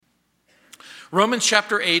Romans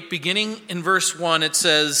chapter 8, beginning in verse 1, it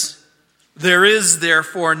says, "There is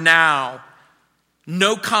therefore now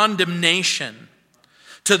no condemnation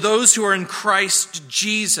to those who are in Christ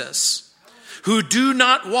Jesus, who do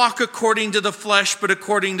not walk according to the flesh, but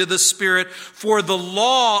according to the Spirit. For the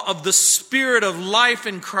law of the Spirit of life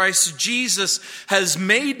in Christ Jesus has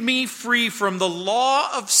made me free from the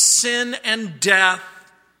law of sin and death.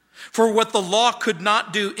 For what the law could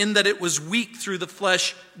not do, in that it was weak through the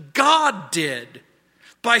flesh, God did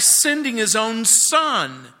by sending his own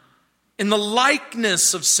Son in the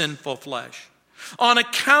likeness of sinful flesh. On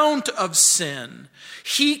account of sin,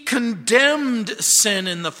 he condemned sin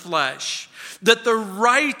in the flesh, that the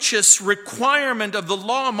righteous requirement of the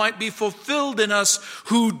law might be fulfilled in us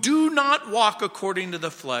who do not walk according to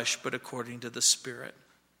the flesh, but according to the Spirit."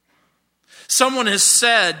 Someone has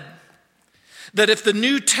said that if the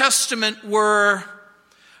New Testament were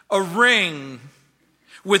a ring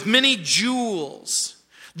with many jewels,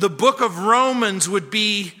 the book of Romans would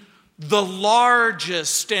be the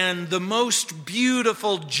largest and the most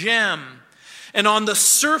beautiful gem. And on the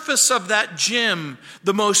surface of that gem,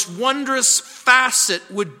 the most wondrous facet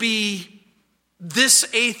would be this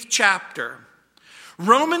 8th chapter.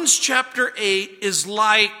 Romans chapter 8 is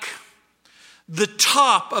like the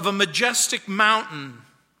top of a majestic mountain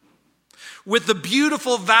with the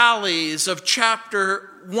beautiful valleys of chapter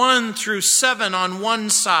 1 through 7 on one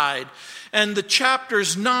side, and the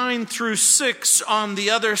chapters 9 through 6 on the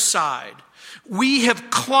other side. We have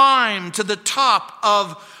climbed to the top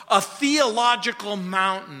of a theological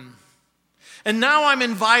mountain. And now I'm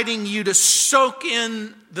inviting you to soak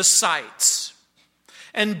in the sights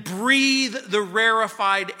and breathe the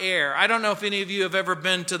rarefied air. I don't know if any of you have ever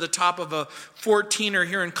been to the top of a 14er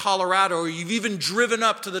here in Colorado, or you've even driven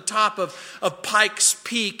up to the top of Pikes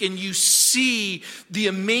Peak and you see the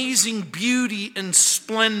amazing beauty and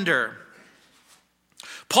splendor.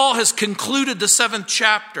 Paul has concluded the 7th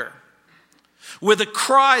chapter with a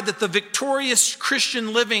cry that the victorious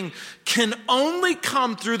Christian living can only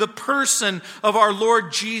come through the person of our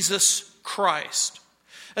Lord Jesus Christ.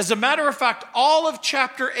 As a matter of fact, all of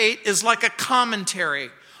chapter 8 is like a commentary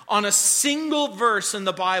on a single verse in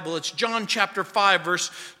the Bible. It's John chapter 5, verse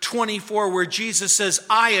 24, where Jesus says,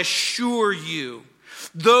 "I assure you,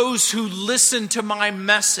 those who listen to my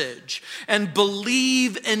message and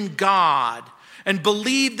believe in God, and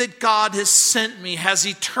believe that God has sent me, has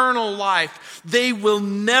eternal life, they will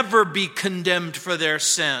never be condemned for their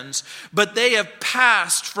sins, but they have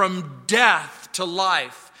passed from death to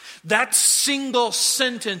life." That single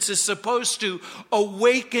sentence is supposed to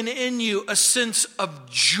awaken in you a sense of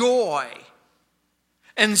joy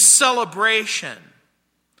and celebration.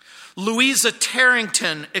 Louisa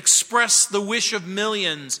Tarrington expressed the wish of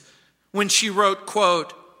millions when she wrote,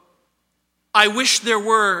 quote, "I wish there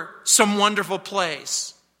were some wonderful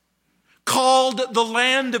place called the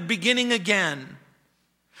land of beginning again,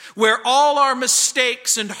 where all our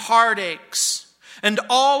mistakes and heartaches and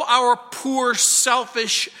all our poor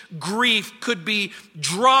selfish grief could be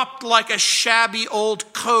dropped like a shabby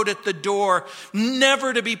old coat at the door,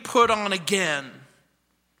 never to be put on again."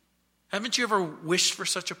 Haven't you ever wished for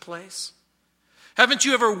such a place? Haven't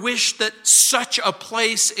you ever wished that such a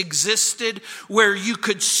place existed where you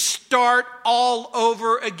could start all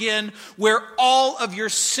over again, where all of your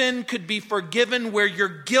sin could be forgiven, where your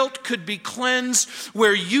guilt could be cleansed,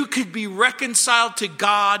 where you could be reconciled to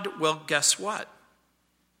God? Well, guess what?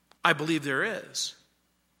 I believe there is.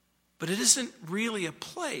 But it isn't really a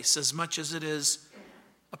place as much as it is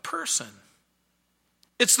a person.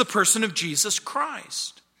 It's the person of Jesus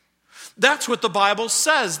Christ. That's what the Bible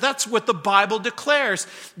says. That's what the Bible declares.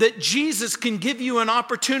 That Jesus can give you an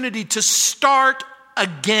opportunity to start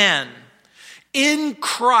again. In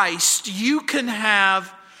Christ, you can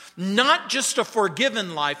have not just a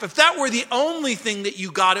forgiven life. If that were the only thing that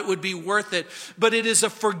you got, it would be worth it. But it is a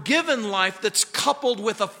forgiven life that's coupled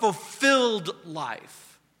with a fulfilled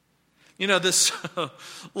life. You know, this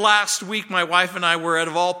last week, my wife and I were at,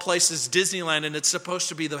 of all places, Disneyland, and it's supposed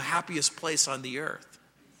to be the happiest place on the earth.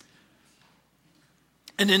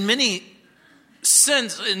 And in many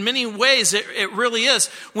ways, it really is.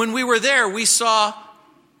 When we were there, we saw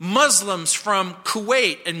Muslims from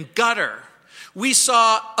Kuwait and Qatar. We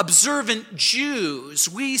saw observant Jews.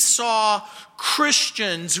 We saw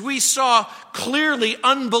Christians. We saw clearly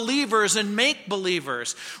unbelievers and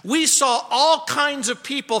make-believers. We saw all kinds of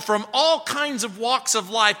people from all kinds of walks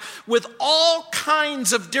of life with all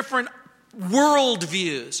kinds of different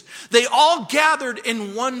worldviews. They all gathered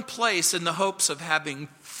in one place in the hopes of having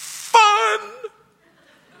fun.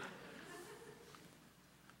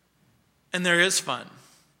 And there is fun.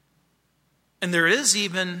 And there is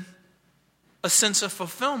even a sense of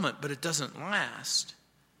fulfillment, but it doesn't last.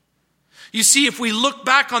 You see, if we look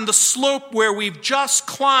back on the slope where we've just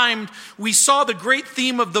climbed, we saw the great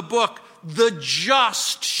theme of the book, the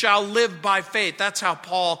just shall live by faith. That's how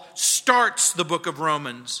Paul starts the book of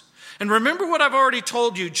Romans. And remember what I've already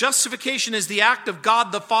told you. Justification is the act of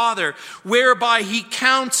God the Father, whereby he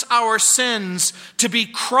counts our sins to be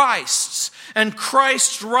Christ's, and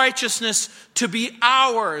Christ's righteousness to be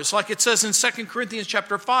ours. Like it says in 2 Corinthians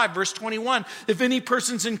chapter 5, verse 21, if any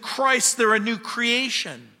person's in Christ, they're a new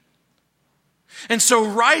creation. And so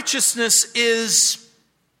righteousness is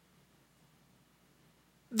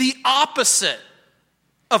the opposite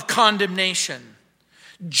of condemnation.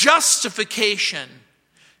 Justification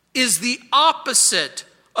is the opposite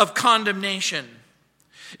of condemnation.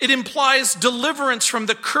 It implies deliverance from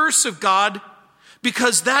the curse of God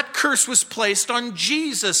because that curse was placed on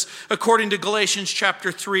Jesus, according to Galatians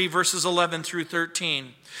chapter 3, verses 11 through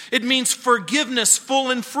 13. It means forgiveness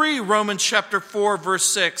full and free, Romans chapter 4, verse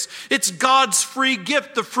 6. It's God's free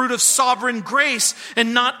gift, the fruit of sovereign grace,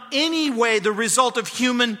 and not any way the result of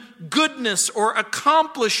human goodness or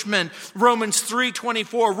accomplishment, Romans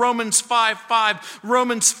 3:24, Romans 5:5,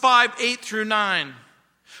 Romans 5:8 through 9.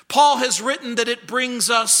 Paul has written that it brings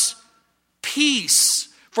us peace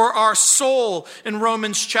for our soul in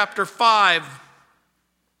Romans chapter 5,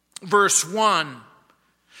 verse 1.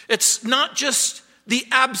 It's not just the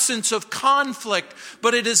absence of conflict,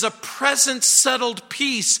 but it is a present settled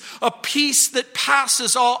peace, a peace that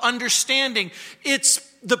passes all understanding. It's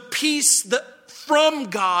the peace that from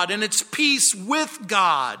God, and it's peace with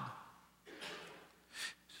God.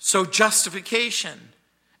 So justification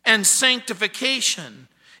and sanctification,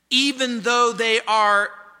 even though they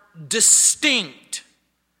are distinct,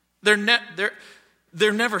 they're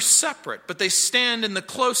never separate, but they stand in the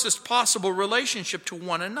closest possible relationship to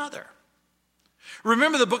one another.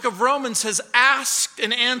 Remember, the book of Romans has asked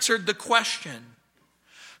and answered the question,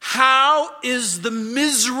 how is the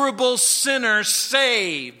miserable sinner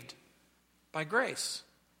saved? By grace,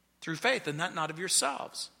 through faith, and that not of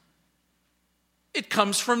yourselves. It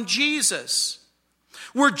comes from Jesus.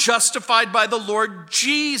 We're justified by the Lord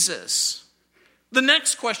Jesus. The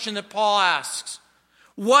next question that Paul asks,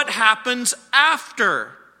 what happens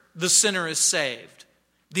after the sinner is saved?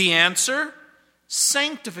 The answer,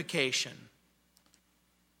 sanctification.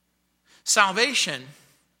 Salvation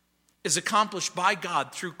is accomplished by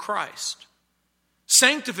God through Christ.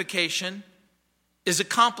 Sanctification is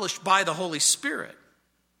accomplished by the Holy Spirit.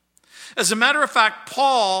 As a matter of fact,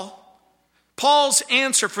 Paul's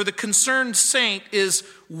answer for the concerned saint is,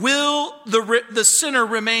 will the sinner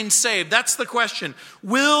remain saved? That's the question.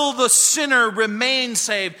 Will the sinner remain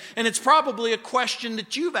saved? And it's probably a question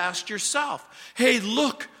that you've asked yourself. Hey,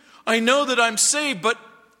 look, I know that I'm saved, but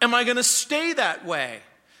am I going to stay that way?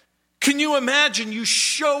 Can you imagine you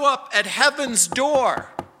show up at heaven's door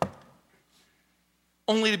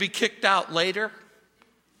only to be kicked out later?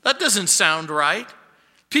 That doesn't sound right.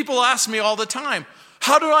 People ask me all the time,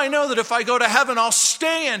 how do I know that if I go to heaven, I'll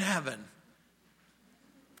stay in heaven?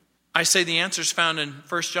 I say the answer is found in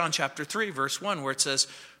 1 John chapter 3, verse 1, where it says,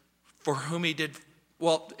 for whom he did,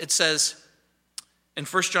 it says in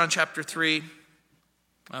 1 John chapter 3,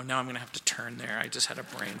 now I'm going to have to turn there. I just had a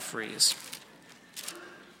brain freeze.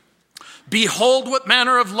 Behold, what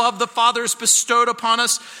manner of love the Father has bestowed upon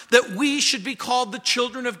us, that we should be called the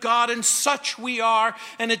children of God, and such we are.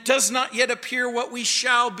 And it does not yet appear what we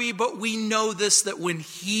shall be, but we know this, that when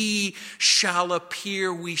he shall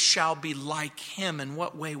appear, we shall be like him. In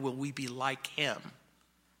what way will we be like him?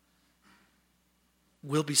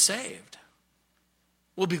 We'll be saved.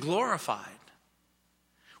 We'll be glorified.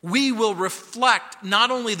 We will reflect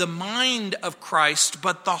not only the mind of Christ,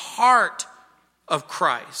 but the heart of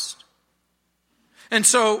Christ. And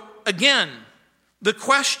so, again, the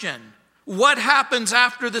question, what happens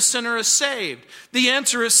after the sinner is saved? The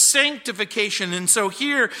answer is sanctification. And so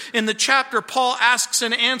here in the chapter, Paul asks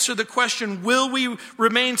and answers the question, will we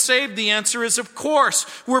remain saved? The answer is, of course.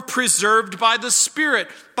 We're preserved by the Spirit.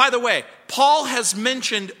 By the way, Paul has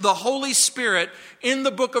mentioned the Holy Spirit in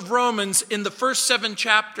the book of Romans in the first 7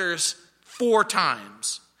 chapters 4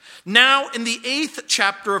 times. Now, in the 8th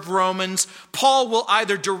chapter of Romans, Paul will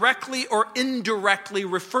either directly or indirectly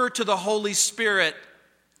refer to the Holy Spirit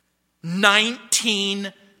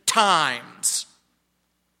 19 times.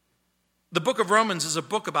 The book of Romans is a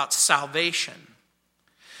book about salvation.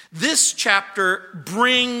 This chapter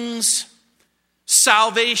brings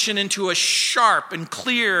salvation into a sharp and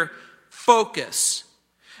clear focus.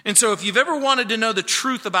 And so if you've ever wanted to know the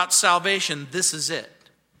truth about salvation, this is it.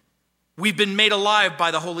 We've been made alive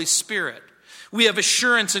by the Holy Spirit. We have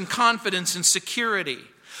assurance and confidence and security.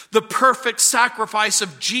 The perfect sacrifice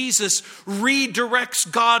of Jesus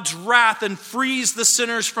redirects God's wrath and frees the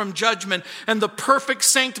sinners from judgment. And the perfect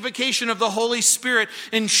sanctification of the Holy Spirit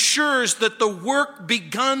ensures that the work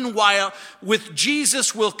begun with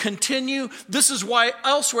Jesus will continue. This is why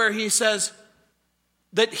elsewhere he says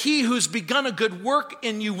that he who's begun a good work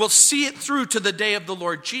in you will see it through to the day of the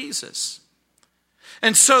Lord Jesus.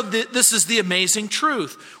 And so this is the amazing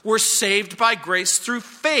truth. We're saved by grace through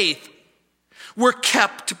faith. We're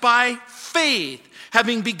kept by faith.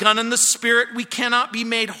 Having begun in the Spirit, we cannot be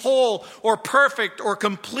made whole or perfect or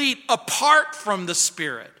complete apart from the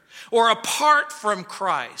Spirit or apart from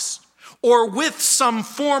Christ or with some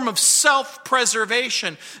form of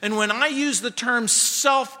self-preservation. And when I use the term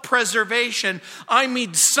self-preservation, I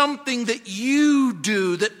mean something that you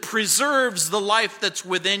do that preserves the life that's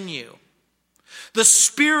within you. The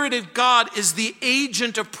Spirit of God is the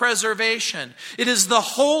agent of preservation. It is the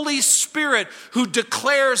Holy Spirit who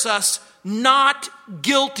declares us not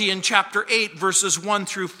guilty in chapter 8, verses 1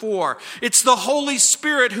 through 4. It's the Holy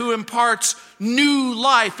Spirit who imparts new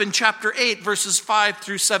life in chapter 8, verses 5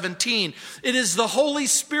 through 17. It is the Holy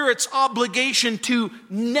Spirit's obligation to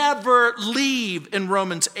never leave in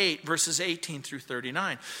Romans 8, verses 18 through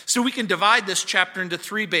 39. So we can divide this chapter into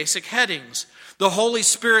three basic headings. The Holy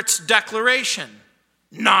Spirit's declaration,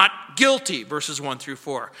 not guilty, verses 1 through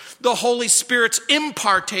 4. The Holy Spirit's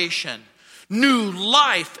impartation, new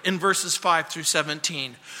life in verses 5 through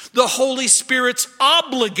 17. The Holy Spirit's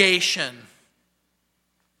obligation,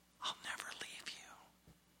 I'll never leave you.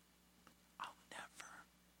 I'll never,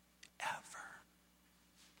 ever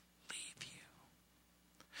leave you.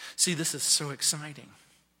 See, this is so exciting.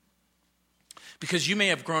 Because you may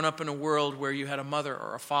have grown up in a world where you had a mother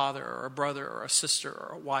or a father or a brother or a sister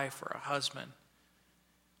or a wife or a husband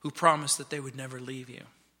who promised that they would never leave you.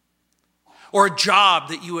 Or a job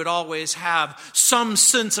that you would always have, some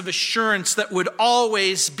sense of assurance that would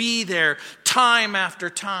always be there time after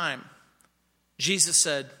time. Jesus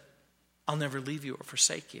said, I'll never leave you or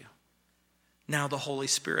forsake you. Now the Holy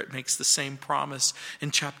Spirit makes the same promise in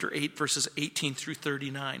chapter 8, verses 18 through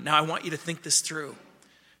 39. Now I want you to think this through.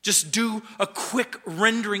 Just do a quick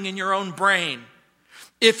rendering in your own brain.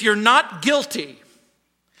 If you're not guilty,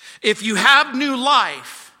 if you have new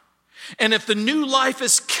life, and if the new life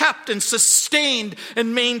is kept and sustained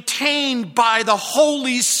and maintained by the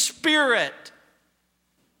Holy Spirit,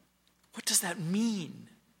 what does that mean?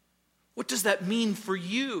 What does that mean for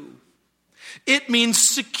you? It means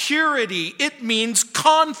security. It means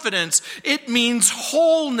confidence. It means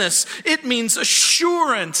wholeness. It means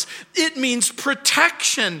assurance. It means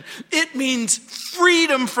protection. It means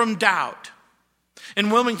freedom from doubt. In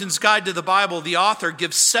Wilmington's Guide to the Bible, the author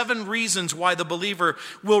gives 7 reasons why the believer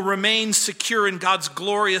will remain secure in God's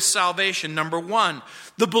glorious salvation. Number 1,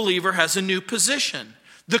 the believer has a new position.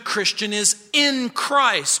 The Christian is in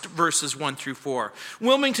Christ, verses 1 through 4.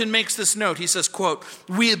 Wilmington makes this note. He says, quote,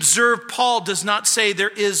 we observe Paul does not say there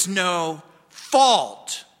is no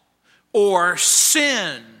fault or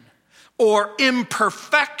sin or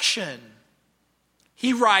imperfection.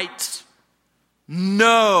 He writes,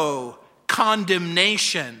 no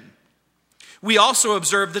condemnation. We also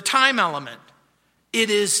observe the time element. It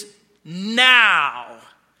is now.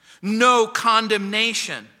 No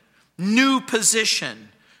condemnation. New position.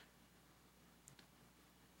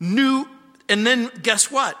 New, and then guess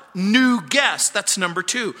what? New guest. That's number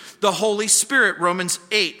 2. The Holy Spirit, Romans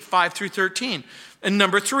 8, 5 through 13. And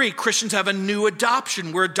number 3, Christians have a new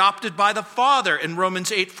adoption. We're adopted by the Father in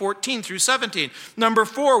Romans 8, 14 through 17. Number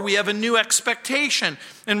 4, we have a new expectation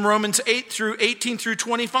in Romans 8 through 18 through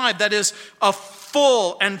 25. That is a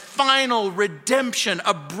full and final redemption,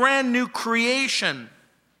 a brand new creation.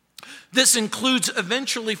 This includes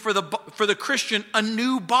eventually for the Christian a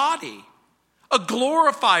new body. A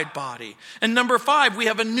glorified body. And number 5, we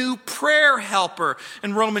have a new prayer helper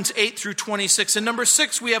in Romans 8 through 26. And number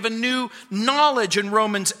 6, we have a new knowledge in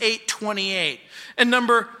Romans 8, 28. And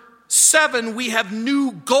number 7, we have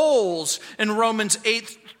new goals in Romans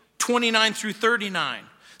 8, 29 through 39.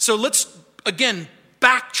 So let's, again,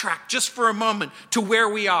 backtrack just for a moment to where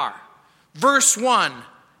we are. Verse 1,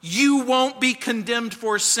 you won't be condemned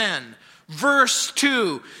for sin. Verse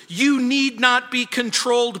 2, you need not be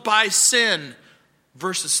controlled by sin.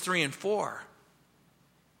 Verses 3 and 4,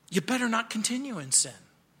 you better not continue in sin.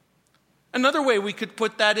 Another way we could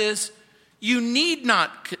put that is, you need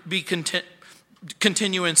not be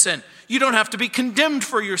continue in sin. You don't have to be condemned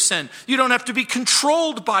for your sin. You don't have to be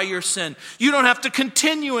controlled by your sin. You don't have to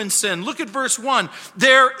continue in sin. Look at verse 1.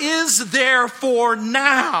 There is therefore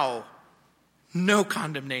now no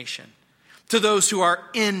condemnation to those who are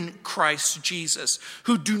in Christ Jesus,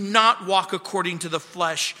 who do not walk according to the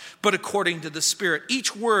flesh, but according to the Spirit.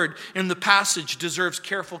 Each word in the passage deserves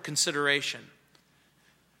careful consideration.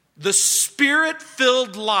 The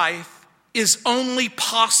Spirit-filled life is only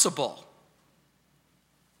possible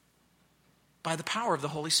by the power of the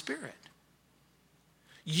Holy Spirit.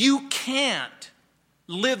 You can't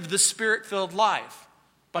live the Spirit-filled life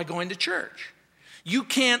by going to church. You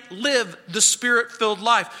can't live the Spirit-filled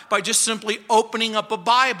life by just simply opening up a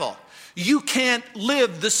Bible. You can't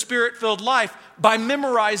live the Spirit-filled life by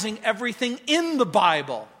memorizing everything in the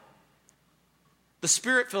Bible. The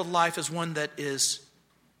Spirit-filled life is one that is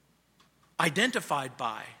identified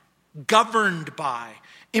by, governed by,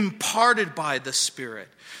 imparted by the Spirit.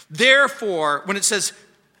 Therefore, when it says,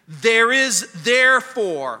 there is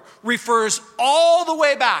therefore, refers all the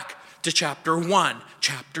way back to chapter 1,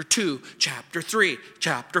 chapter 2, chapter 3,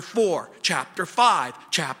 chapter 4, chapter 5,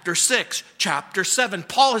 chapter 6, chapter 7.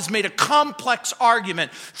 Paul has made a complex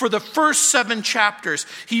argument for the first 7 chapters.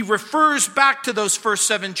 He refers back to those first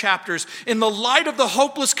 7 chapters. In the light of the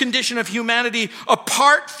hopeless condition of humanity,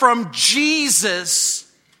 apart from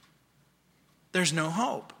Jesus, there's no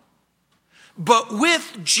hope. But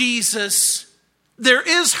with Jesus, there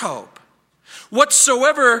is hope.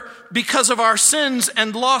 Whatsoever, because of our sins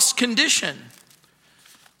and lost condition.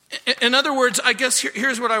 In other words, I guess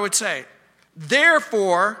here's what I would say.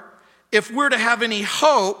 Therefore, if we're to have any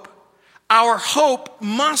hope, our hope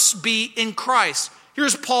must be in Christ.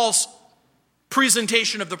 Here's Paul's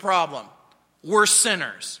presentation of the problem. We're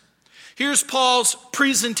sinners. Here's Paul's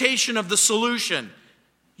presentation of the solution.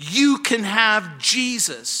 You can have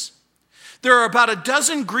Jesus. There are about a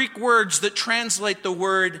dozen Greek words that translate the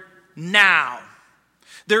word now.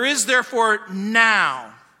 There is therefore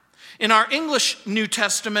now. In our English New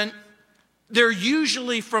Testament, they're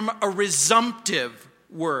usually from a resumptive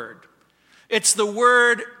word. It's the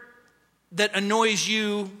word that annoys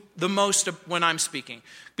you the most when I'm speaking,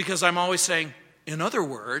 because I'm always saying, in other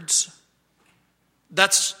words.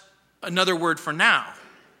 That's another word for now.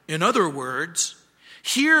 In other words,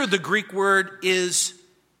 here the Greek word is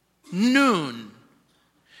noon.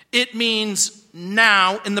 It means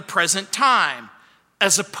now in the present time,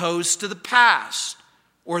 as opposed to the past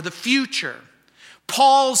or the future.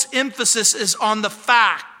 Paul's emphasis is on the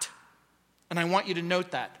fact, and I want you to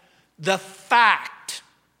note that. The fact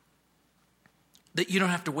that you don't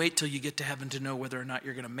have to wait till you get to heaven to know whether or not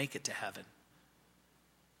you're going to make it to heaven.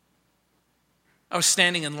 I was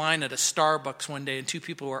standing in line at a Starbucks one day, and 2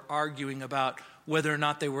 people were arguing about whether or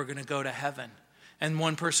not they were going to go to heaven. And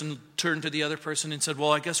one person turned to the other person and said,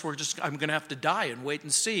 well, I guess I'm going to have to die and wait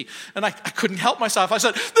and see. And I couldn't help myself. I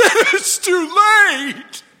said, it's too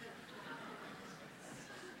late.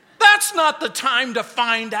 That's not the time to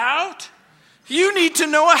find out. You need to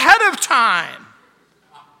know ahead of time.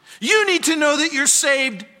 You need to know that you're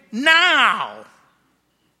saved now.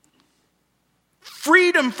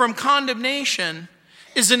 Freedom from condemnation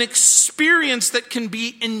is an experience that can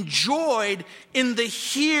be enjoyed in the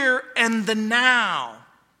here and the now.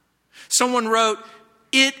 Someone wrote,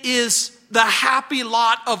 it is the happy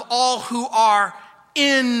lot of all who are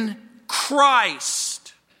in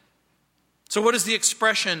Christ. So what does the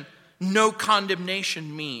expression no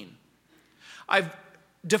condemnation mean? I've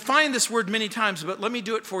defined this word many times, but let me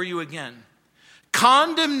do it for you again.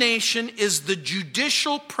 Condemnation is the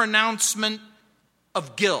judicial pronouncement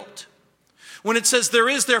of guilt. When it says there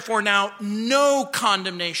is therefore now no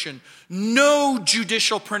condemnation, no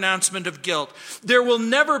judicial pronouncement of guilt, there will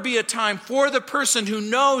never be a time for the person who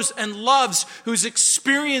knows and loves, who's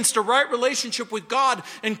experienced a right relationship with God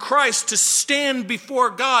and Christ, to stand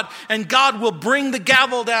before God, and God will bring the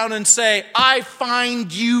gavel down and say, I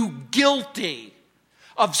find you guilty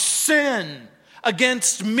of sin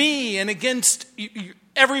against me and against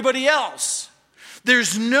everybody else.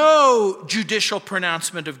 There's no judicial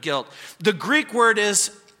pronouncement of guilt. The Greek word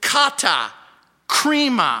is kata,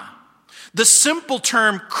 krima. The simple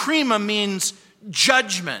term krima means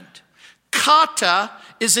judgment. Kata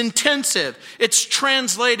is intensive. It's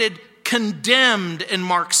translated condemned in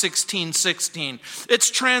Mark 16:16.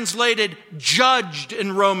 It's translated judged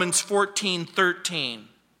in Romans 14:13.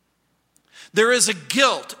 There is a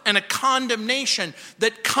guilt and a condemnation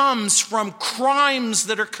that comes from crimes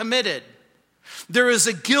that are committed. There is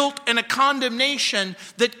a guilt and a condemnation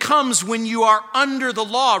that comes when you are under the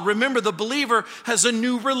law. Remember, the believer has a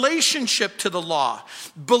new relationship to the law.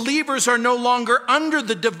 Believers are no longer under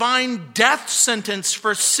the divine death sentence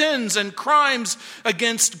for sins and crimes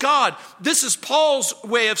against God. This is Paul's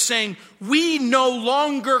way of saying we no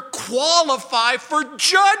longer qualify for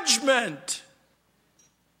judgment.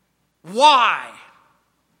 Why?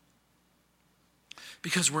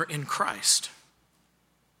 Because we're in Christ.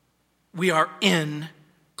 We are in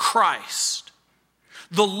Christ.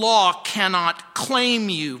 The law cannot claim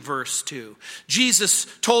you, verse 2. Jesus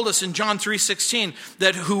told us in John 3:16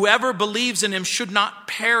 that whoever believes in him should not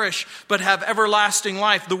perish but have everlasting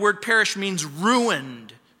life. The word perish means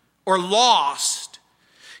ruined or lost.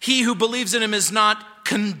 He who believes in him is not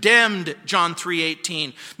condemned, John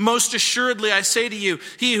 3:18. Most assuredly I say to you,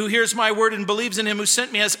 he who hears my word and believes in him who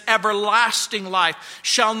sent me has everlasting life,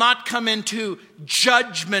 shall not come into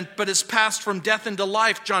judgment, but is passed from death into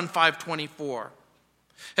life, John 5:24.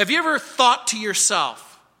 Have you ever thought to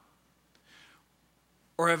yourself,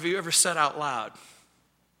 or have you ever said out loud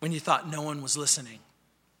when you thought no one was listening,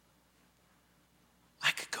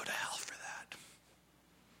 I could go to hell for that.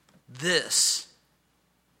 This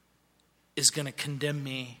is going to condemn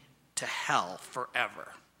me to hell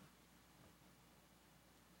forever.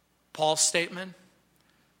 Paul's statement,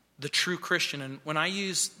 the true Christian, and when I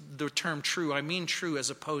use the term true, I mean true as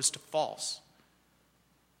opposed to false.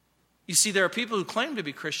 You see, there are people who claim to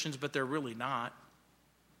be Christians, but they're really not.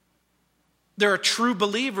 There are true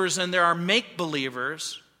believers and there are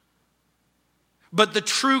make-believers. But the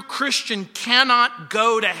true Christian cannot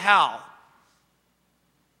go to hell.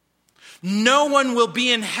 No one will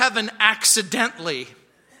be in heaven accidentally,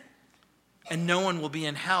 and no one will be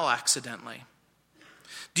in hell accidentally.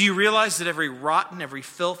 Do you realize that every rotten, every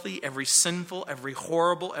filthy, every sinful, every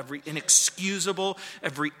horrible, every inexcusable,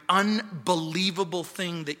 every unbelievable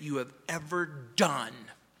thing that you have ever done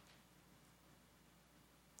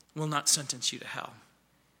will not sentence you to hell?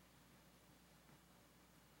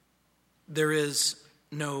 There is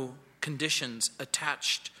no conditions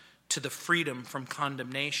attached to the freedom from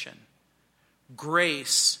condemnation.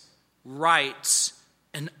 Grace, rights,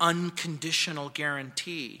 an unconditional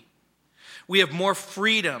guarantee. We have more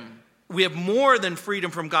freedom. We have more than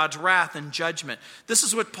freedom from God's wrath and judgment. This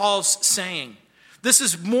is what Paul's saying. This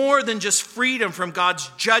is more than just freedom from God's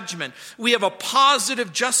judgment. We have a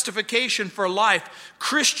positive justification for life.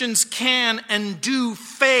 Christians can and do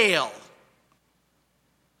fail,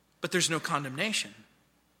 but there's no condemnation.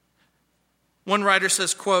 One writer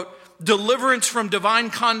says, quote, deliverance from divine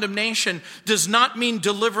condemnation does not mean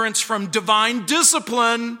deliverance from divine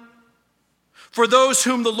discipline. For those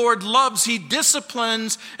whom the Lord loves, he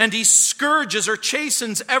disciplines and he scourges or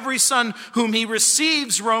chastens every son whom he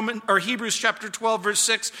receives, Hebrews chapter 12, verse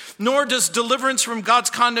 6. Nor does deliverance from God's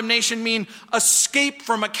condemnation mean escape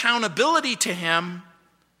from accountability to him.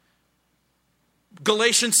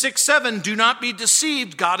 Galatians 6:7, do not be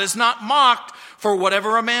deceived. God is not mocked. For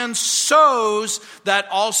whatever a man sows, that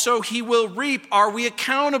also he will reap. Are we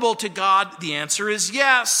accountable to God? The answer is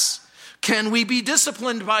yes. Can we be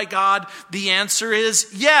disciplined by God? The answer is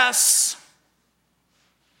yes.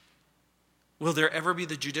 Will there ever be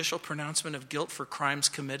the judicial pronouncement of guilt for crimes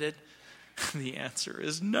committed? The answer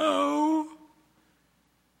is no.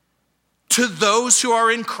 To those who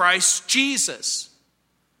are in Christ Jesus.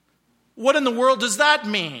 What in the world does that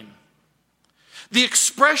mean? The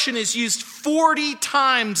expression is used 40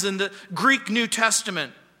 times in the Greek New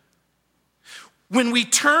Testament. When we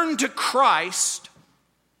turn to Christ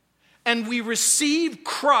and we receive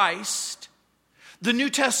Christ, the New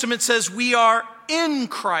Testament says we are in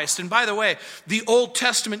Christ. And by the way, the Old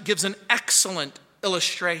Testament gives an excellent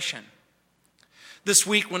illustration. This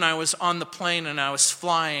week when I was on the plane and I was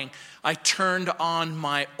flying, I turned on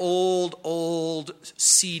my old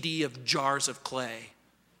CD of Jars of Clay.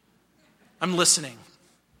 I'm listening.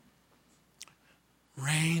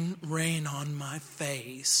 Rain, rain on my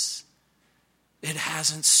face. It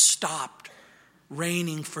hasn't stopped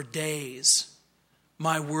raining for days.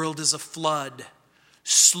 My world is a flood.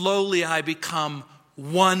 Slowly I become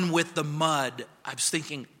one with the mud. I was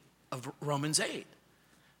thinking of Romans 8.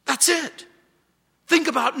 That's it. Think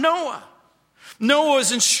about Noah. Noah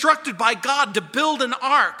was instructed by God to build an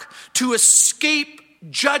ark to escape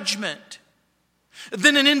judgment.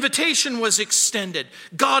 Then an invitation was extended.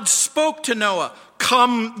 God spoke to Noah,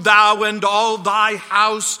 come thou and all thy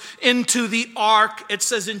house into the ark. It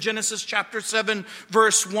says in Genesis chapter 7,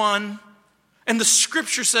 verse 1. And the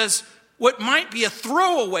scripture says, what might be a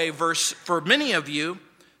throwaway verse for many of you,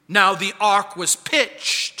 now the ark was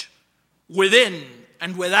pitched within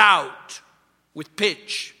and without with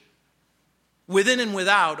pitch. Within and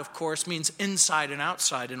without, of course, means inside and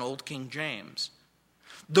outside in Old King James.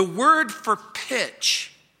 The word for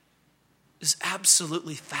pitch is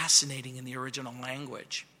absolutely fascinating in the original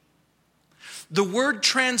language. The word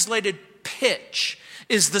translated pitch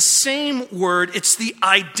is the same word, it's the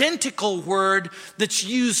identical word that's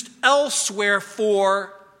used elsewhere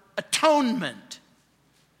for atonement.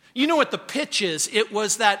 You know what the pitch is? It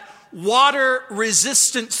was that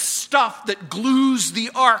water-resistant stuff that glues the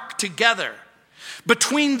ark together.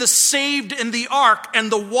 Between the saved and the ark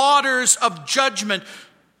and the waters of judgment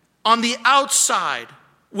on the outside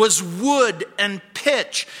was wood and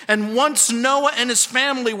pitch. And once Noah and his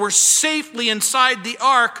family were safely inside the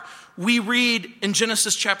ark, we read in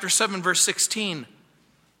Genesis chapter 7, verse 16,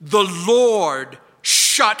 the Lord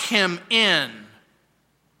shut him in.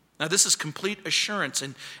 Now this is complete assurance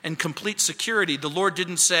and complete security. The Lord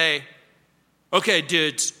didn't say, okay,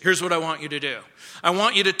 dudes, here's what I want you to do. I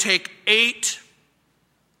want you to take 8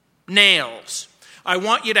 nails. I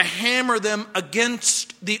want you to hammer them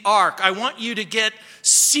against the ark. I want you to get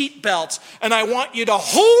seat belts, and I want you to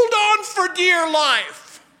hold on for dear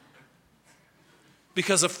life.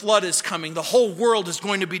 Because a flood is coming. The whole world is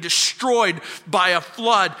going to be destroyed by a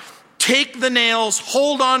flood. Take the nails,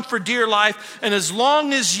 hold on for dear life, and as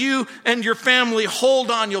long as you and your family hold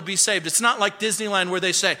on, you'll be saved. It's not like Disneyland where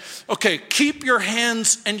they say, okay, keep your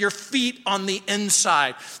hands and your feet on the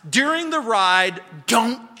inside. During the ride,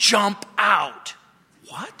 don't jump out.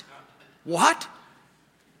 What?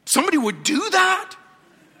 Somebody would do that?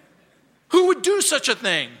 Who would do such a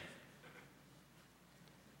thing?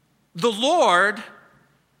 The Lord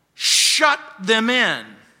shut them in.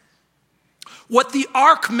 What the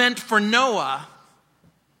ark meant for Noah,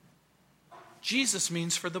 Jesus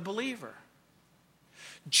means for the believer.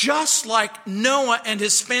 Just like Noah and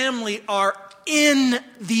his family are in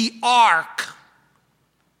the ark,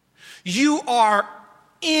 you are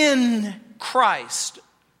in Christ.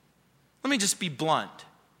 Let me just be blunt.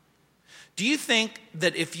 Do you think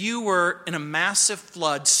that if you were in a massive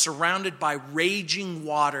flood surrounded by raging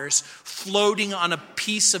waters, floating on a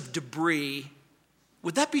piece of debris,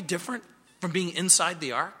 would that be different from being inside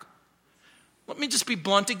the ark? Let me just be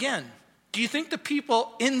blunt again. Do you think the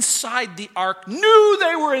people inside the ark knew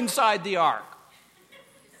they were inside the ark?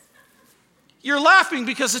 You're laughing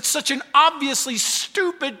because it's such an obviously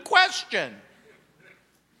stupid question.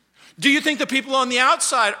 Do you think the people on the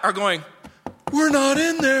outside are going, we're not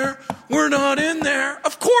in there, we're not in there?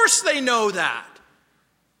 Of course they know that.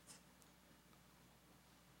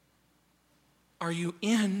 Are you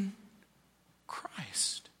in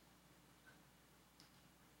Christ?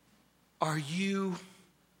 Are you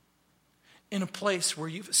in a place where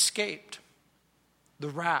you've escaped the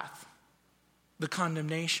wrath, the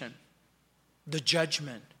condemnation, the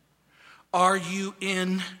judgment? Are you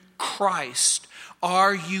in Christ?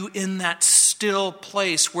 Are you in that still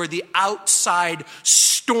place where the outside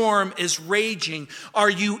storm is raging?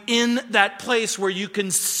 Are you in that place where you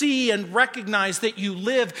can see and recognize that you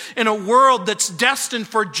live in a world that's destined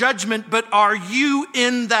for judgment, but are you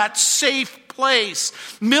in that safe place?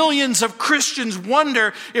 Millions of Christians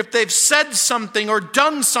wonder if they've said something or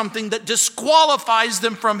done something that disqualifies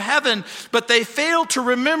them from heaven, but they fail to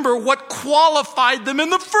remember what qualified them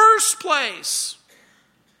in the first place.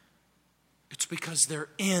 It's because they're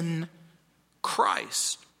in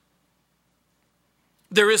Christ.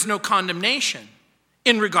 There is no condemnation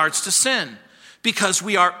in regards to sin because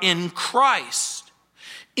we are in Christ.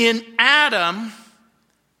 In Adam,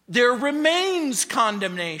 there remains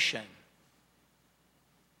condemnation.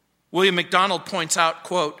 William MacDonald points out,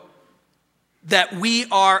 quote, that we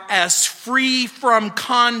are as free from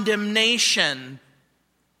condemnation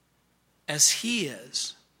as he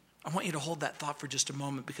is. I want you to hold that thought for just a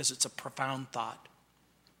moment because it's a profound thought.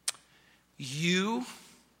 You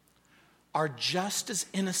are just as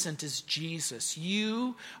innocent as Jesus.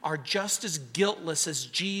 You are just as guiltless as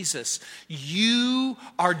Jesus. You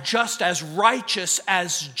are just as righteous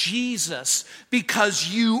as Jesus because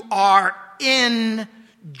you are in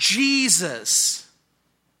Jesus.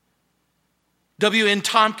 W.N.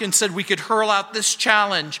 Tompkins said we could hurl out this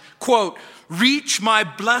challenge, quote, reach my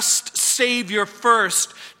blessed Savior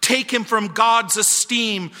first. Take him from God's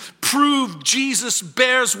esteem. Prove Jesus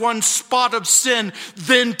bears one spot of sin.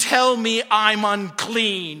 Then tell me I'm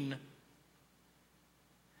unclean.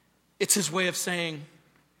 It's his way of saying,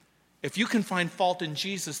 if you can find fault in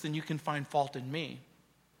Jesus, then you can find fault in me.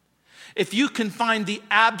 If you can find the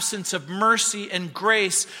absence of mercy and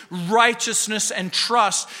grace, righteousness and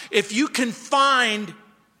trust, if you can find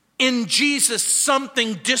in Jesus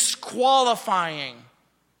something disqualifying,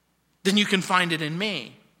 then you can find it in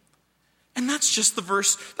me. And that's just the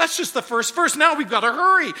verse. That's just the first verse. Now we've got to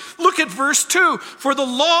hurry. Look at verse 2. For the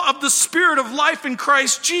law of the Spirit of life in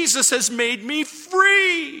Christ Jesus has made me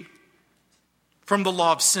free from the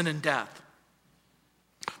law of sin and death.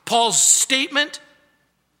 Paul's statement,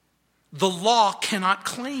 the law cannot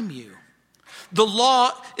claim you. The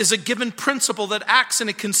law is a given principle that acts in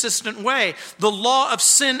a consistent way. The law of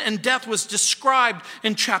sin and death was described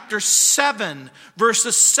in chapter 7,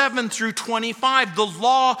 verses 7 through 25. The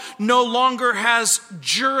law no longer has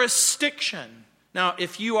jurisdiction. Now,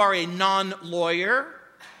 if you are a non-lawyer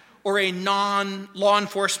or a non-law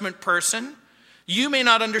enforcement person, you may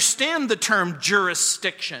not understand the term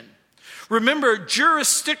jurisdiction. Remember,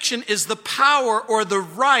 jurisdiction is the power or the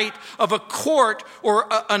right of a court or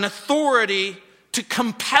an authority to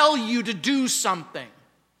compel you to do something.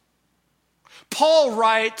 Paul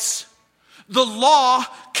writes, the law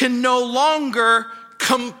can no longer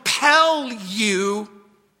compel you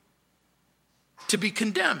to be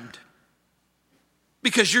condemned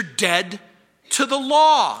because you're dead to the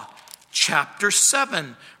law. Chapter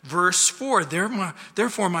 7, verse 4.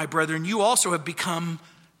 Therefore, my brethren, you also have become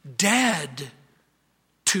dead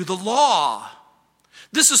to the law.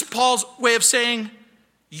 This is Paul's way of saying,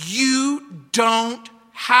 you don't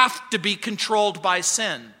have to be controlled by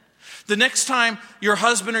sin. The next time your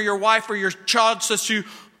husband or your wife or your child says to you,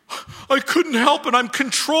 I couldn't help it, I'm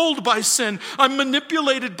controlled by sin, I'm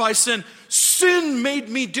manipulated by sin, sin made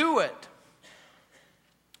me do it.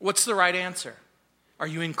 What's the right answer? Are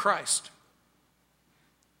you in Christ?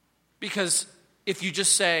 Because if you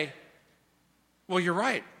just say, well, you're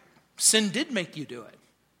right, sin did make you do it,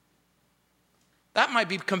 that might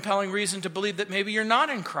be a compelling reason to believe that maybe you're not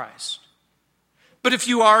in Christ. But if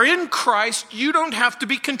you are in Christ, you don't have to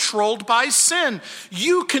be controlled by sin.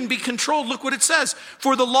 You can be controlled. Look what it says.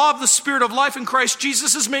 For the law of the Spirit of life in Christ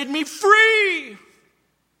Jesus has made me free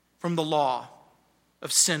from the law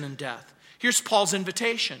of sin and death. Here's Paul's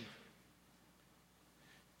invitation.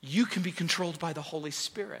 You can be controlled by the Holy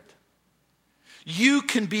Spirit. You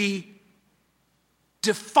can be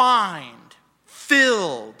defined,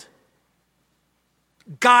 filled,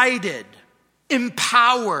 guided,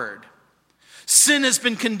 empowered. Sin has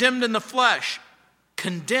been condemned in the flesh,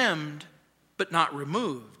 condemned but not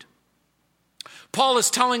removed. Paul is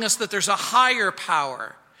telling us that there's a higher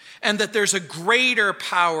power and that there's a greater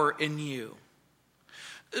power in you.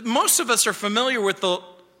 Most of us are familiar with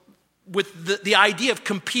the idea of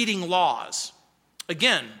competing laws.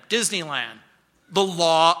 Again, Disneyland, the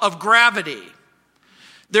law of gravity.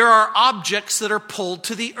 There are objects that are pulled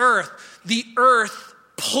to the earth. The earth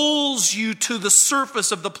pulls you to the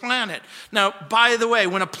surface of the planet. Now, by the way,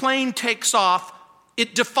 when a plane takes off,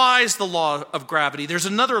 it defies the law of gravity. There's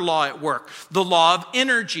another law at work, the law of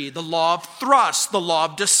energy, the law of thrust, the law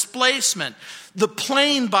of displacement. The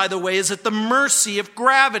plane, by the way, is at the mercy of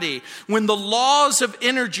gravity. When the laws of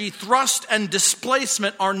energy, thrust, and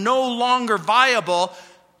displacement are no longer viable,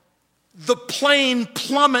 the plane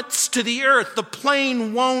plummets to the earth. The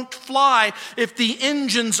plane won't fly if the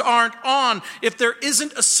engines aren't on. If there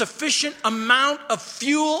isn't a sufficient amount of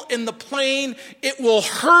fuel in the plane, it will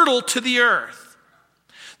hurtle to the earth.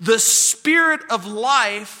 The Spirit of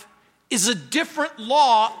life is a different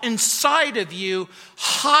law inside of you,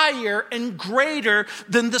 higher and greater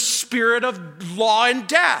than the spirit of law and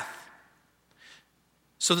death.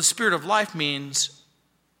 So the Spirit of life means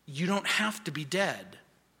you don't have to be dead.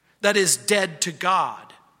 That is, dead to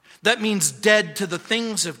God. That means dead to the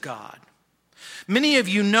things of God. Many of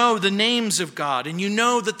you know the names of God, and you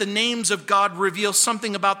know that the names of God reveal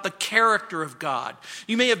something about the character of God.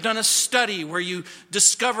 You may have done a study where you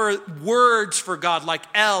discover words for God like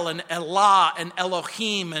El and Elah and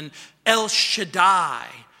Elohim and El Shaddai,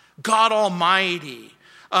 God Almighty.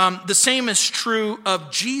 The same is true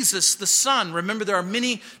of Jesus, the Son. Remember, there are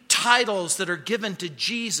many titles that are given to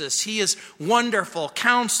Jesus. He is Wonderful,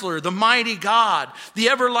 Counselor, the Mighty God, the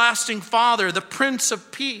Everlasting Father, the Prince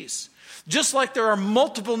of Peace. Just like there are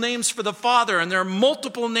multiple names for the Father and there are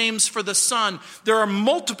multiple names for the Son, there are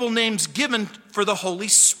multiple names given for the Holy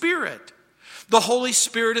Spirit. The Holy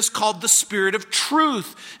Spirit is called the Spirit of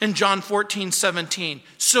truth in John 14:17,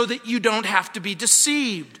 so that you don't have to be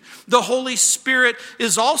deceived. The Holy Spirit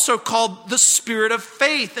is also called the Spirit of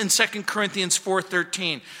faith in 2 Corinthians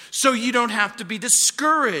 4:13, so you don't have to be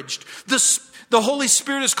discouraged. The Holy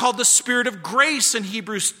Spirit is called the Spirit of grace in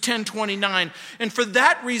Hebrews 10:29. And for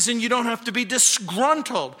that reason, you don't have to be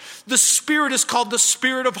disgruntled. The Spirit is called the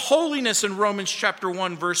Spirit of holiness in Romans chapter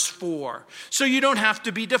 1, verse 4. So you don't have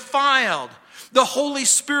to be defiled. The Holy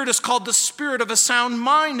Spirit is called the Spirit of a sound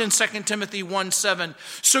mind in 2 Timothy 1:7.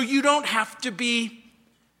 So you don't have to be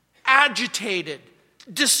agitated,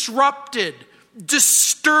 disrupted,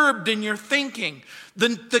 disturbed in your thinking.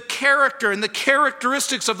 The character and the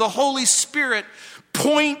characteristics of the Holy Spirit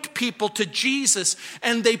point people to Jesus,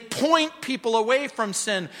 and they point people away from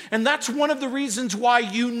sin. And that's one of the reasons why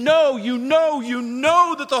you know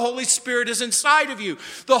that the Holy Spirit is inside of you.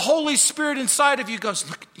 The Holy Spirit inside of you goes,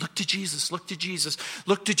 look to Jesus, look to Jesus,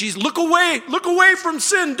 look to Jesus. Look away from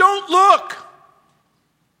sin. Don't look.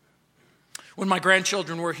 When my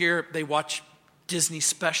grandchildren were here, they watched Disney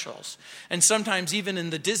specials. And sometimes even in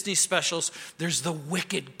the Disney specials, there's the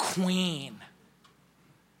wicked queen.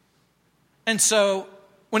 And so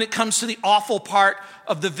when it comes to the awful part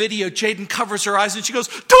of the video, Jaden covers her eyes and she goes,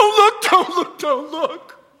 "Don't look, don't look, don't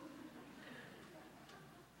look."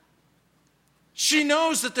 She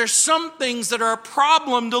knows that there's some things that are a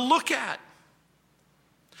problem to look at.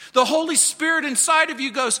 The Holy Spirit inside of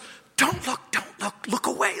you goes, "Don't look, look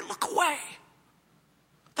away, look away."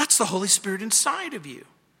 That's the Holy Spirit inside of you.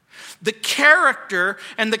 The character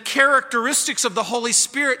and the characteristics of the Holy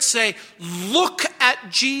Spirit say, look at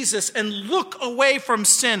Jesus and look away from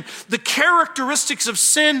sin. The characteristics of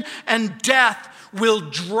sin and death will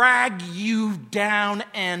drag you down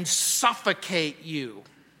and suffocate you.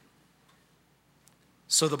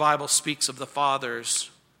 So the Bible speaks of the fathers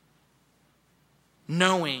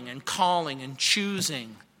knowing and calling and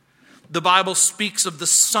choosing. The Bible speaks of the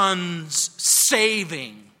sons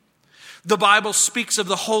saving. The Bible speaks of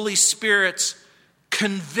the Holy Spirit's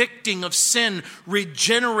convicting of sin,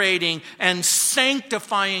 regenerating and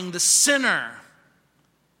sanctifying the sinner.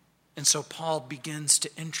 And so Paul begins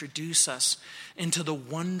to introduce us into the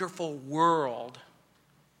wonderful world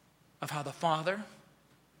of how the Father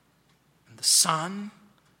and the Son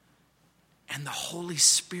and the Holy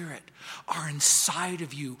Spirit are inside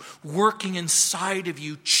of you, working inside of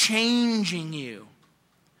you, changing you.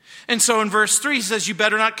 And so in verse 3, he says, you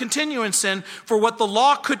better not continue in sin, for what the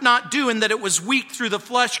law could not do, in that it was weak through the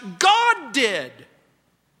flesh, God did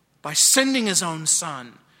by sending his own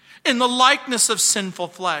Son in the likeness of sinful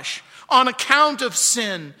flesh. On account of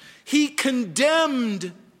sin, he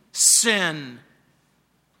condemned sin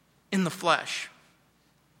in the flesh.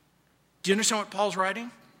 Do you understand what Paul's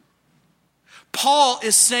writing? Paul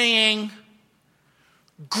is saying,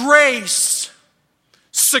 grace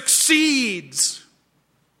succeeds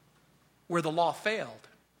where the law failed.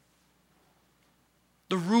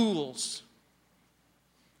 The rules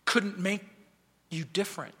couldn't make you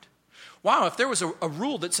different. Wow, if there was a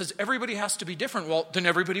rule that says everybody has to be different, well, then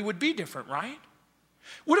everybody would be different, right?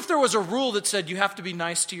 What if there was a rule that said you have to be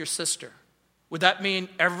nice to your sister? Would that mean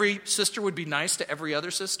every sister would be nice to every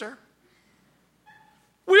other sister?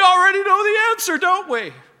 We already know the answer, don't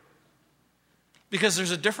we? Because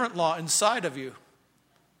there's a different law inside of you.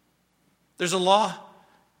 There's a law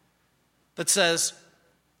that says,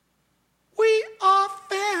 we are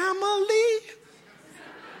family.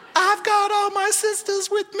 I've got all my sisters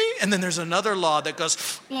with me. And then there's another law that goes,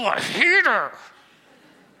 oh, I hate her.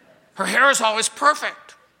 Her hair is always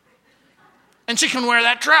perfect. And she can wear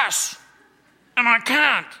that dress. And I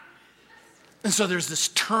can't. And so there's this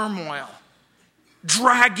turmoil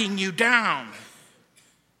dragging you down.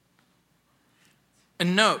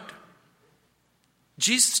 And note,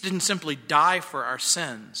 Jesus didn't simply die for our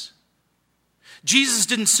sins. Jesus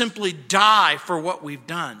didn't simply die for what we've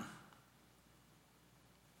done.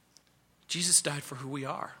 Jesus died for who we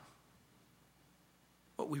are.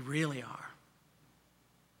 What we really are.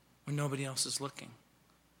 When nobody else is looking.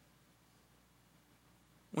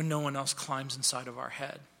 When no one else climbs inside of our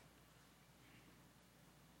head.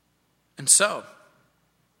 And so,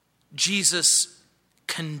 Jesus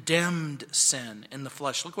condemned sin in the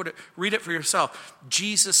flesh. Read it for yourself.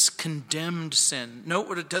 Jesus condemned sin. Note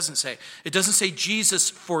what it doesn't say. It doesn't say Jesus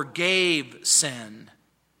forgave sin.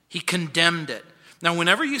 He condemned it. Now,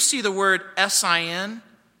 whenever you see the word sin,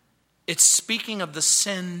 it's speaking of the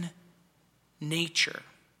sin nature.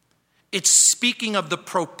 It's speaking of the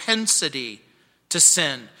propensity to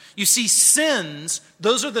sin. You see, sins,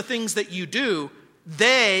 those are the things that you do,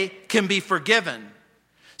 they can be forgiven.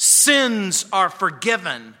 Sins are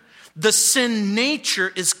forgiven. The sin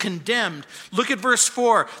nature is condemned. Look at verse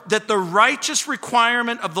 4. That the righteous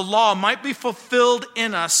requirement of the law might be fulfilled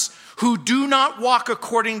in us who do not walk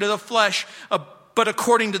according to the flesh, but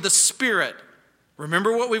according to the Spirit.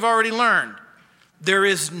 Remember what we've already learned. There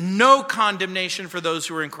is no condemnation for those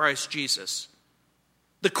who are in Christ Jesus.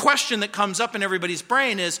 The question that comes up in everybody's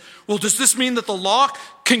brain is, well, does this mean that the law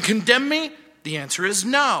can condemn me? The answer is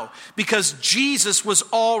no, because Jesus was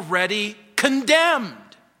already condemned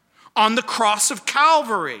on the cross of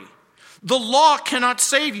Calvary. The law cannot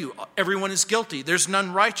save you. Everyone is guilty. There's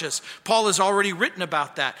none righteous. Paul has already written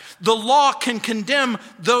about that. The law can condemn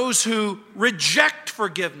those who reject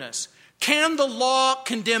forgiveness. Can the law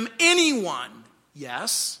condemn anyone?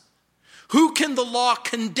 Yes. Who can the law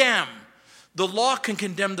condemn? The law can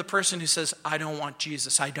condemn the person who says, I don't want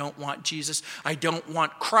Jesus, I don't want Jesus, I don't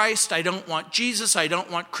want Christ, I don't want Jesus, I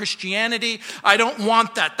don't want Christianity, I don't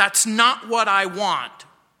want that. That's not what I want.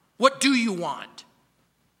 What do you want?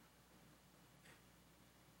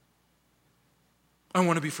 I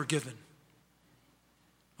want to be forgiven.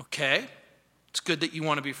 Okay, it's good that you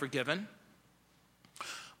want to be forgiven.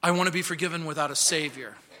 I want to be forgiven without a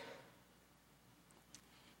Savior.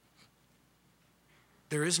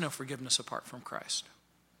 There is no forgiveness apart from Christ.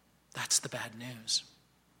 That's the bad news.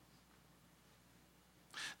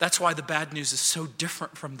 That's why the bad news is so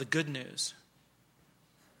different from the good news.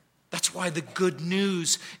 That's why the good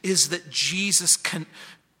news is that Jesus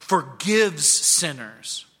forgives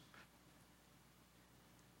sinners.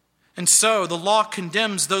 And so the law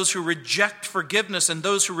condemns those who reject forgiveness and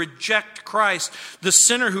those who reject Christ. The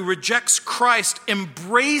sinner who rejects Christ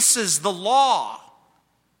embraces the law.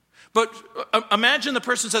 But imagine the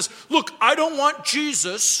person says, look, I don't want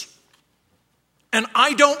Jesus and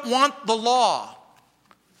I don't want the law.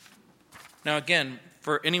 Now again,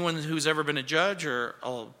 for anyone who's ever been a judge or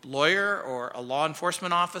a lawyer or a law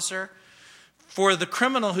enforcement officer, for the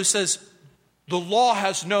criminal who says, the law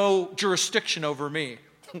has no jurisdiction over me,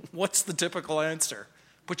 what's the typical answer?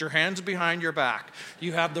 Put your hands behind your back.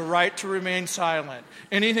 You have the right to remain silent.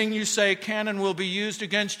 Anything you say can and will be used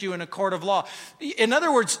against you in a court of law. In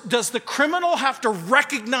other words, does the criminal have to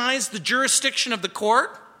recognize the jurisdiction of the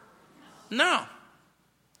court? No.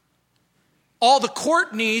 All the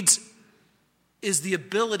court needs is the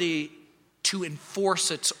ability to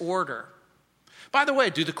enforce its order. By the way,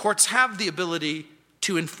 do the courts have the ability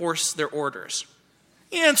to enforce their orders?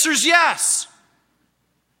 The answer is yes.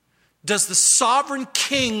 Does the sovereign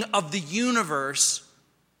king of the universe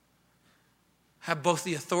have both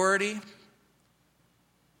the authority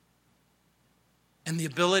and the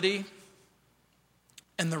ability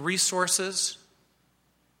and the resources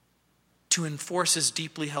to enforce his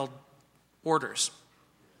deeply held orders?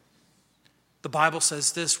 The Bible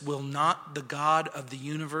says this, will not the God of the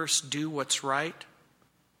universe do what's right?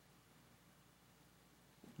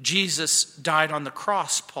 Jesus died on the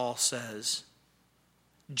cross, Paul says.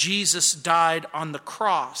 Jesus died on the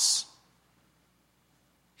cross.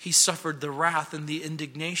 He suffered the wrath and the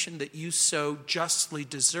indignation that you so justly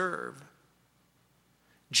deserve.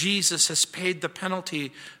 Jesus has paid the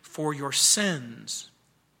penalty for your sins.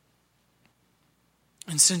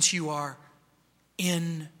 And since you are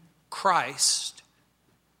in Christ,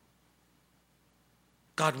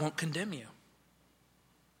 God won't condemn you.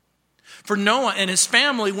 For Noah and his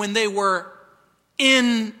family, when they were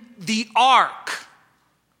in the ark,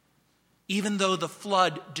 even though the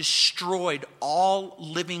flood destroyed all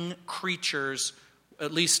living creatures,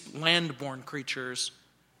 at least land-born creatures,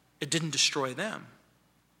 it didn't destroy them.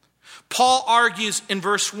 Paul argues in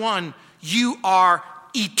verse 1, you are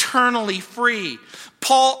eternally free.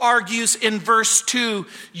 Paul argues in verse 2,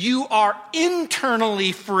 you are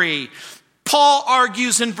internally free. Paul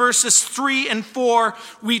argues in verses 3 and 4,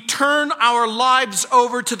 we turn our lives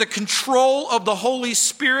over to the control of the Holy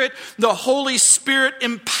Spirit. The Holy Spirit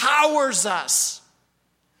empowers us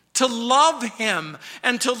to love Him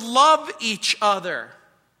and to love each other.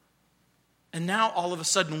 And now all of a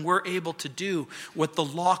sudden we're able to do what the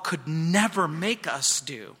law could never make us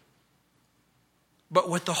do, but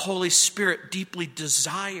what the Holy Spirit deeply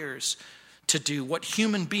desires to do. What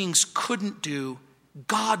human beings couldn't do,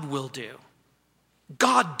 God will do.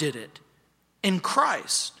 God did it in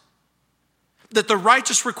Christ, that the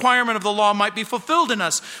righteous requirement of the law might be fulfilled in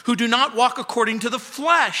us who do not walk according to the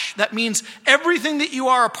flesh. That means everything that you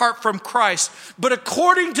are apart from Christ. But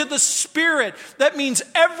according to the Spirit, that means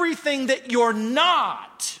everything that you're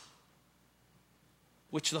not,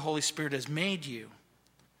 which the Holy Spirit has made you.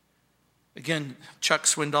 Again, Chuck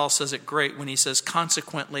Swindoll says it great when he says,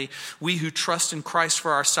 consequently, we who trust in Christ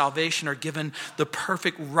for our salvation are given the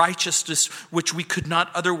perfect righteousness which we could not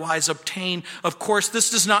otherwise obtain. Of course, this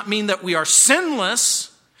does not mean that we are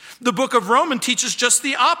sinless. The book of Romans teaches just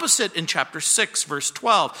the opposite in chapter 6, verse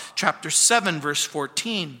 12, chapter 7, verse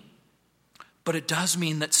 14. But it does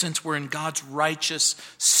mean that since we're in God's righteous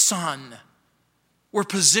Son, we're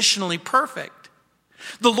positionally perfect.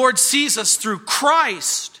 The Lord sees us through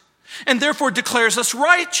Christ and therefore declares us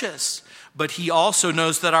righteous. But He also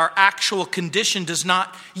knows that our actual condition does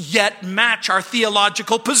not yet match our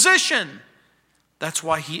theological position. That's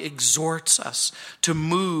why He exhorts us to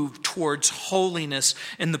move towards holiness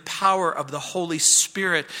in the power of the Holy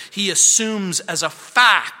Spirit. He assumes as a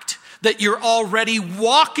fact that you're already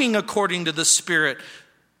walking according to the Spirit.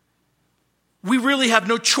 We really have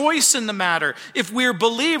no choice in the matter. If we're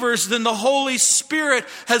believers, then the Holy Spirit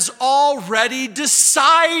has already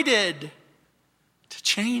decided to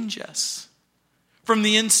change us from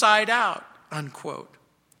the inside out, unquote.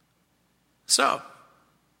 So,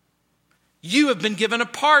 you have been given a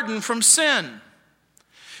pardon from sin.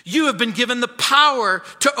 You have been given the power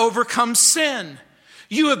to overcome sin.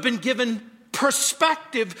 You have been given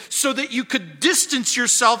perspective so that you could distance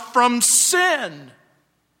yourself from sin.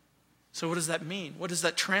 So what does that mean? What does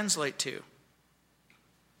that translate to?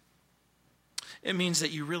 It means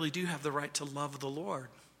that you really do have the right to love the Lord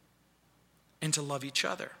and to love each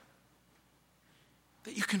other.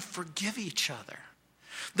 That you can forgive each other.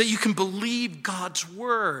 That you can believe God's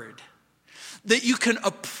word. That you can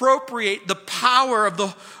appropriate the power of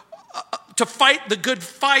to fight the good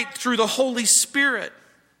fight through the Holy Spirit.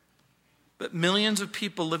 But millions of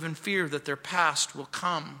people live in fear that their past will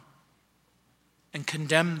come and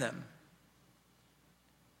condemn them.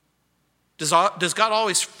 Does God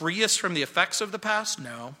always free us from the effects of the past?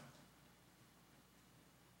 No.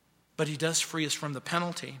 But he does free us from the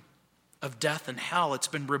penalty of death and hell. It's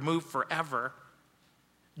been removed forever.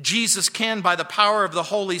 Jesus can, by the power of the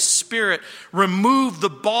Holy Spirit, remove the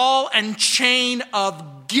ball and chain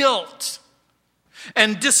of guilt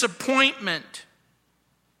and disappointment.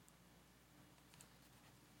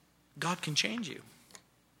 God can change you.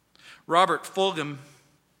 Robert Fulghum,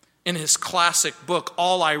 in his classic book,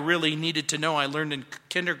 All I Really Needed to Know I Learned in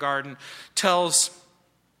Kindergarten, tells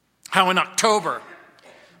how in October,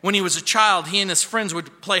 when he was a child, he and his friends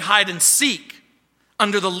would play hide and seek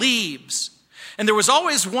under the leaves. And there was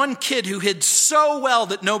always one kid who hid so well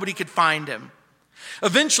that nobody could find him.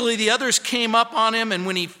 Eventually, the others came up on him, and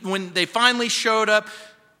when they finally showed up,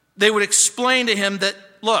 they would explain to him that,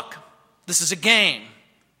 look, this is a game.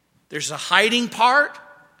 There's a hiding part,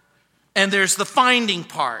 and there's the finding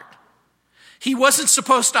part. He wasn't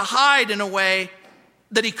supposed to hide in a way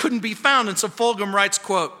that he couldn't be found. And so Fulghum writes,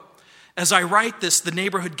 quote, "As I write this, the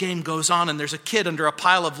neighborhood game goes on, and there's a kid under a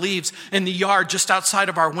pile of leaves in the yard just outside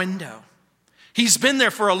of our window. He's been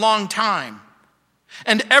there for a long time.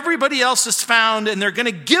 And everybody else is found, and they're going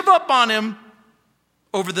to give up on him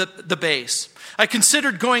over the base. I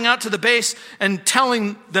considered going out to the base and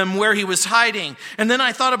telling them where he was hiding. And then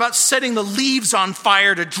I thought about setting the leaves on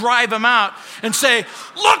fire to drive him out and say,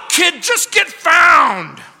 'Look, kid, just get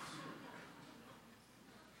found!'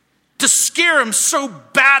 To scare him so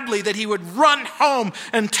badly that he would run home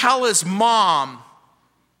and tell his mom."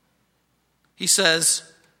 He says,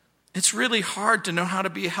 "It's really hard to know how to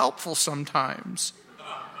be helpful sometimes."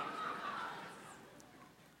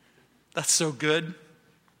 That's so good.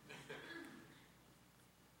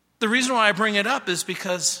 The reason why I bring it up is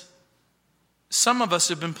because some of us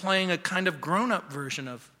have been playing a kind of grown-up version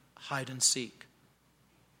of hide and seek.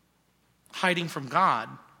 Hiding from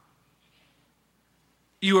God.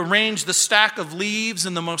 You arrange the stack of leaves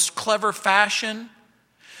in the most clever fashion.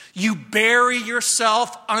 You bury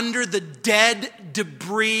yourself under the dead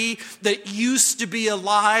debris that used to be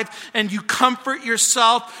alive, and you comfort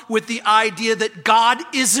yourself with the idea that God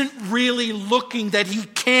isn't really looking, that he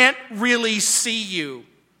can't really see you.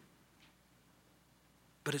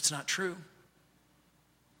 But it's not true.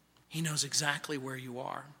 He knows exactly where you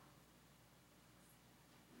are.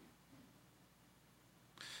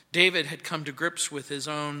 David had come to grips with his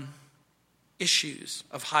own issues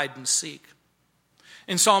of hide and seek.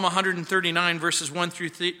 In Psalm 139, verses 1 through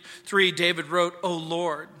 3, David wrote, "O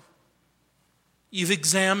Lord, you've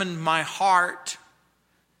examined my heart.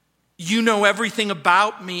 You know everything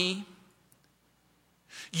about me.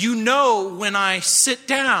 You know when I sit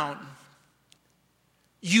down.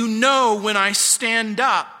 You know when I stand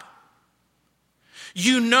up.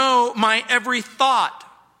 You know my every thought,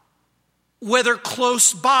 whether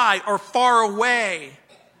close by or far away.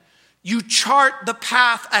 You chart the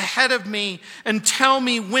path ahead of me and tell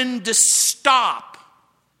me when to stop.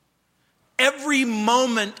 Every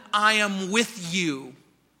moment I am with you."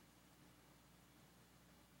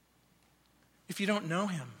 If you don't know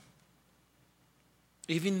him,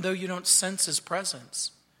 even though you don't sense his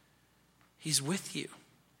presence, he's with you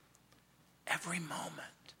every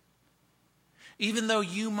moment. Even though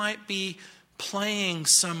you might be playing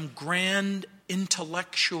some grand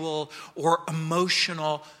intellectual or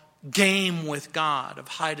emotional game with God of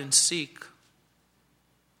hide and seek.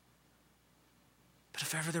 But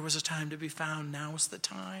if ever there was a time to be found, now is the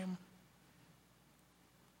time.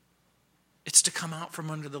 It's to come out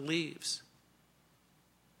from under the leaves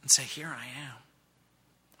and say, "Here I am.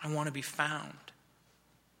 I want to be found.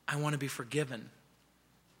 I want to be forgiven.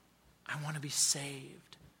 I want to be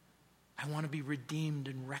saved. I want to be redeemed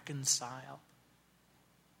and reconciled."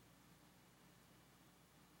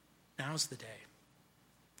 Now's the day.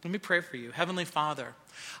 Let me pray for you. Heavenly Father,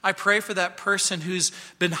 I pray for that person who's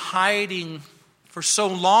been hiding for so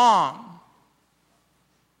long.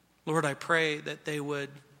 Lord, I pray that they would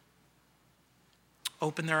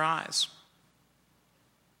open their eyes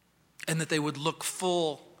and that they would look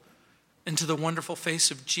full into the wonderful face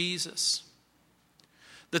of Jesus.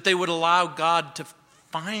 That they would allow God to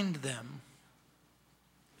find them.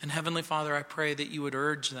 And Heavenly Father, I pray that you would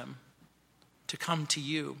urge them to come to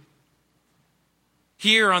you.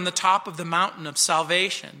 Here on the top of the mountain of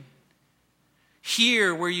salvation.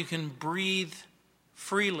 Here where you can breathe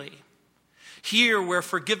freely. Here where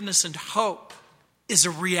forgiveness and hope is a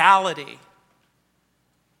reality.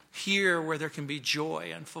 Here where there can be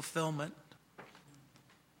joy and fulfillment.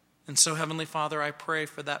 And so, Heavenly Father, I pray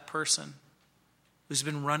for that person who's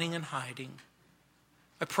been running and hiding.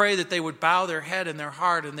 I pray that they would bow their head and their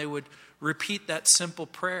heart and they would repeat that simple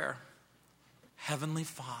prayer. Heavenly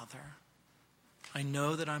Father, I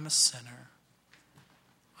know that I'm a sinner.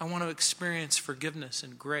 I want to experience forgiveness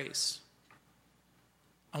and grace.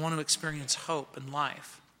 I want to experience hope and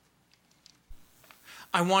life.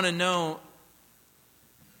 I want to know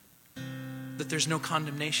that there's no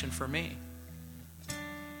condemnation for me.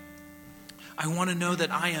 I want to know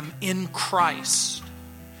that I am in Christ,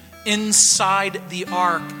 inside the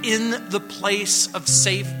ark, in the place of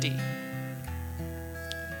safety,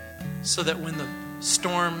 so that when the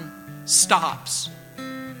storm stops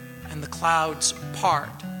and the clouds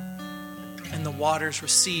part and the waters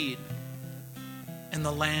recede and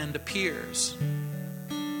the land appears,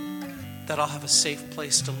 that I'll have a safe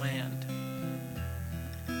place to land.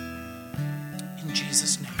 In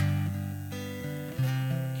Jesus' name,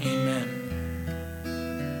 amen.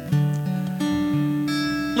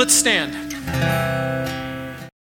 Let's stand.